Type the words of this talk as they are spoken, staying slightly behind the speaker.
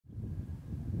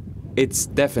It's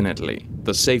definitely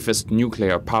the safest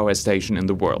nuclear power station in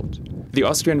the world. The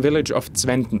Austrian village of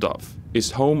Zwentendorf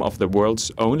is home of the world's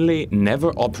only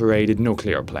never-operated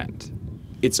nuclear plant.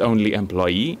 Its only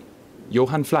employee,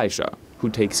 Johann Fleischer, who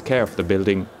takes care of the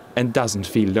building and doesn't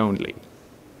feel lonely.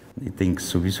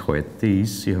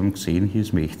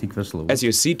 As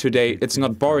you see today, it's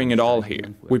not boring at all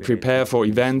here. We prepare for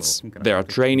events, there are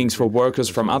trainings for workers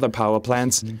from other power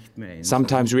plants.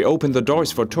 Sometimes we open the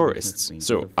doors for tourists,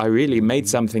 so I really made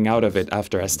something out of it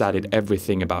after I studied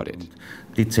everything about it.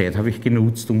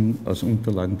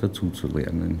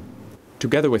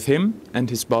 Together with him and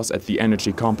his boss at the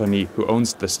energy company who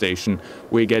owns the station,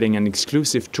 we're getting an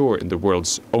exclusive tour in the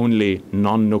world's only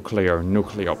non-nuclear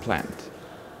nuclear plant.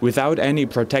 Without any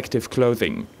protective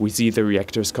clothing, we see the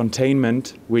reactor's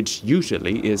containment, which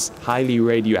usually is highly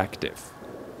radioactive.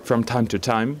 From time to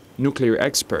time, nuclear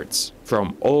experts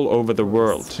from all over the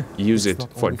world use it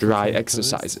for dry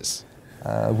exercises.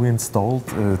 We installed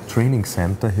a training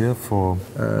center here for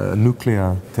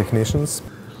nuclear technicians,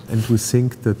 and we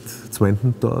think that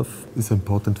Zwentendorf is an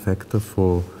important factor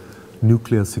for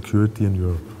nuclear security in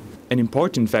Europe. An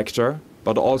important factor,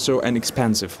 but also an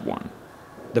expensive one.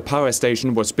 The power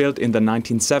station was built in the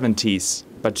 1970s,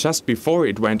 but just before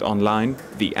it went online,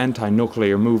 the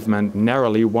anti-nuclear movement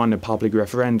narrowly won a public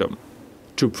referendum.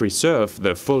 To preserve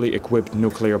the fully equipped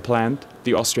nuclear plant,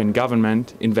 the Austrian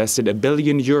government invested €1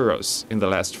 billion in the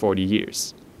last 40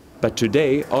 years. But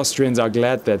today, Austrians are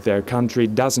glad that their country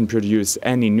doesn't produce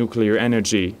any nuclear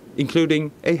energy,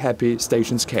 including a happy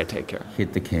station's caretaker.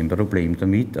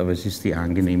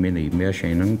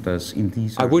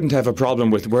 I wouldn't have a problem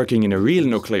with working in a real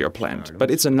nuclear plant, but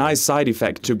it's a nice side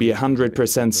effect to be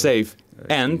 100% safe,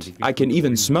 and I can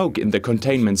even smoke in the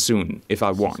containment soon, if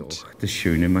I want.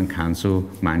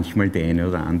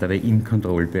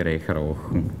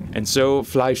 And so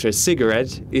Fleischer's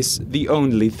cigarette is the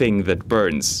only thing that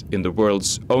burns in the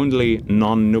world's only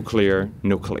non-nuclear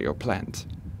nuclear plant.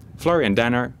 Florian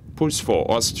Danner, PULS for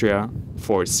Austria,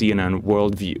 for CNN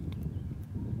Worldview.